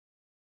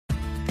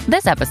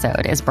This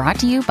episode is brought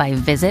to you by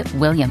Visit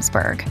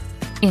Williamsburg.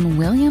 In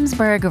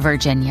Williamsburg,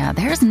 Virginia,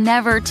 there's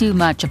never too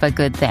much of a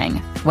good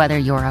thing. Whether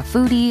you're a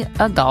foodie,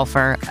 a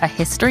golfer, a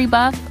history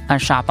buff, a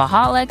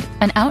shopaholic,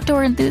 an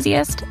outdoor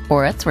enthusiast,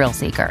 or a thrill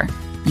seeker,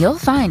 you'll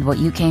find what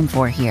you came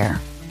for here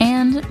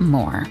and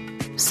more.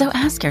 So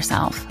ask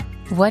yourself,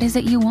 what is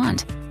it you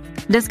want?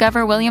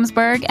 Discover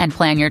Williamsburg and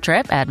plan your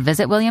trip at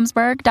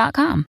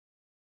visitwilliamsburg.com.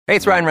 Hey,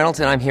 it's Ryan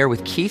Reynolds, and I'm here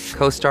with Keith,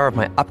 co-star of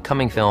my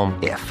upcoming film,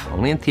 If,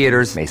 only in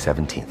theaters May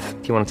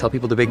 17th. Do you want to tell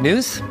people the big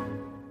news?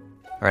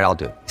 All right, I'll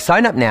do it.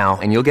 Sign up now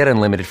and you'll get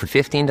unlimited for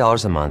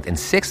 $15 a month and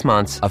 6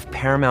 months of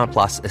Paramount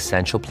Plus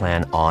Essential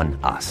Plan on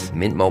us.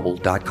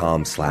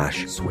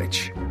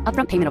 MintMobile.com/switch.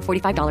 Upfront payment of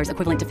 $45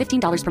 equivalent to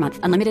 $15 per month.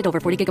 Unlimited over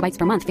 40 gigabytes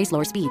per month. Face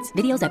lower speeds.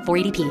 Videos at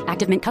 480p.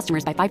 Active Mint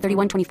customers by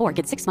 531.24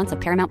 get 6 months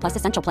of Paramount Plus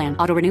Essential Plan.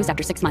 Auto renews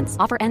after 6 months.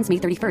 Offer ends May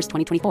 31st,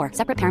 2024.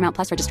 Separate Paramount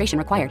Plus registration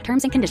required.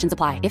 Terms and conditions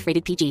apply if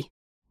rated PG.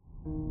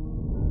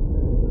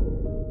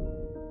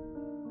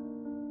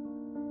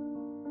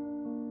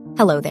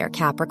 Hello there,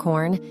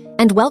 Capricorn,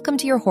 and welcome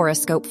to your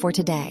horoscope for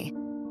today,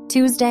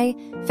 Tuesday,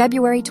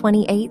 February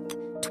 28th,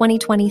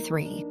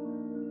 2023.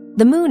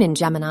 The moon in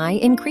Gemini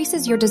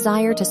increases your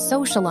desire to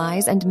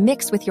socialize and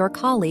mix with your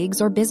colleagues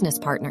or business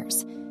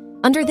partners.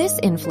 Under this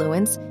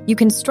influence, you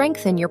can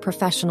strengthen your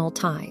professional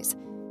ties.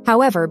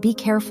 However, be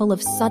careful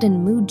of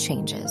sudden mood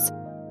changes.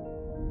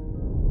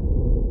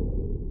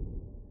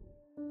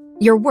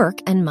 Your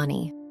work and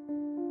money.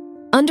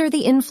 Under the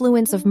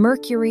influence of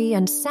Mercury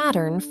and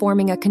Saturn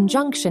forming a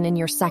conjunction in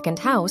your second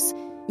house,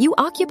 you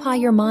occupy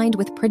your mind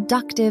with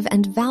productive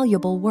and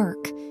valuable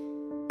work.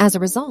 As a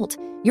result,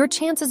 your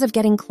chances of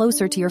getting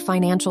closer to your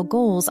financial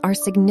goals are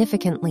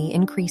significantly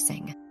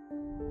increasing.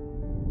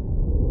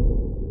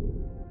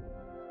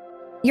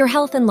 Your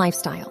health and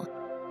lifestyle.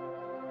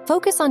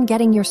 Focus on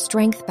getting your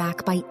strength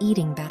back by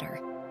eating better.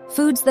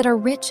 Foods that are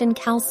rich in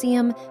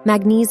calcium,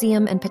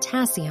 magnesium, and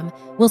potassium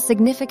will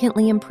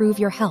significantly improve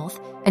your health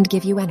and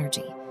give you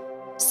energy.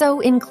 So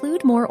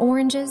include more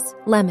oranges,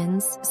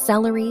 lemons,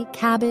 celery,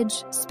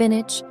 cabbage,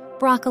 spinach,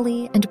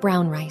 broccoli, and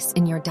brown rice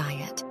in your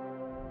diet.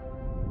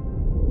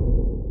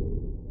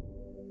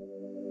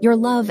 Your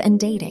love and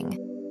dating.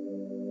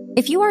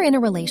 If you are in a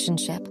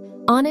relationship,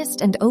 honest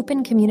and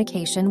open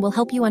communication will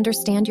help you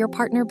understand your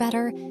partner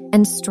better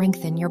and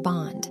strengthen your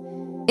bond.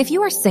 If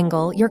you are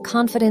single, your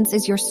confidence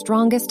is your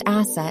strongest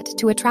asset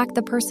to attract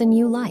the person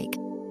you like.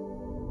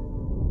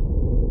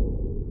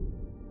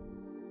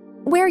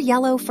 Wear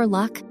yellow for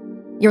luck.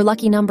 Your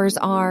lucky numbers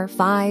are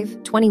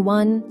 5,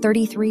 21,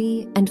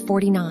 33, and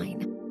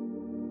 49.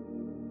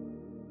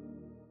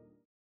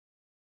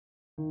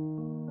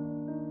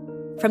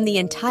 From the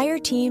entire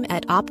team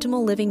at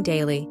Optimal Living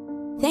Daily,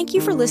 thank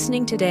you for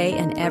listening today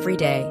and every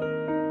day.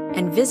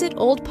 And visit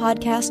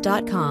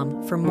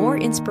oldpodcast.com for more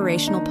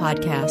inspirational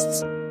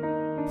podcasts.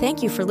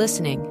 Thank you for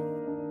listening.